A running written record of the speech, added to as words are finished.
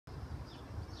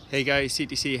Hey guys,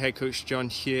 CTC Head Coach John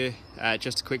here.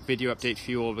 Just a quick video update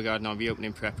for you all regarding our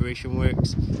reopening preparation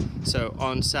works. So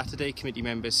on Saturday, committee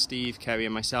members Steve, Kerry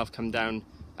and myself come down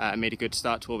and made a good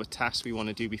start to all the tasks we want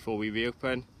to do before we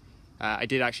reopen. I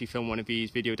did actually film one of these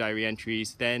video diary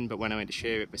entries then, but when I went to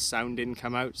share it, the sound didn't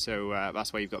come out, so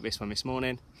that's why you've got this one this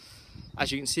morning.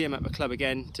 As you can see, I'm at the club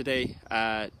again today,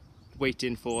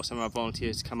 waiting for some of our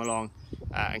volunteers to come along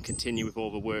and continue with all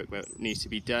the work that needs to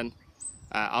be done.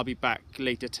 I'll be back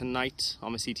later tonight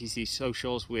on the CTC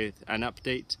socials with an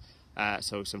update,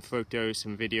 so some photos,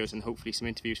 some videos and hopefully some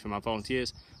interviews from our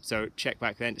volunteers, so check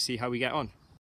back then to see how we get on.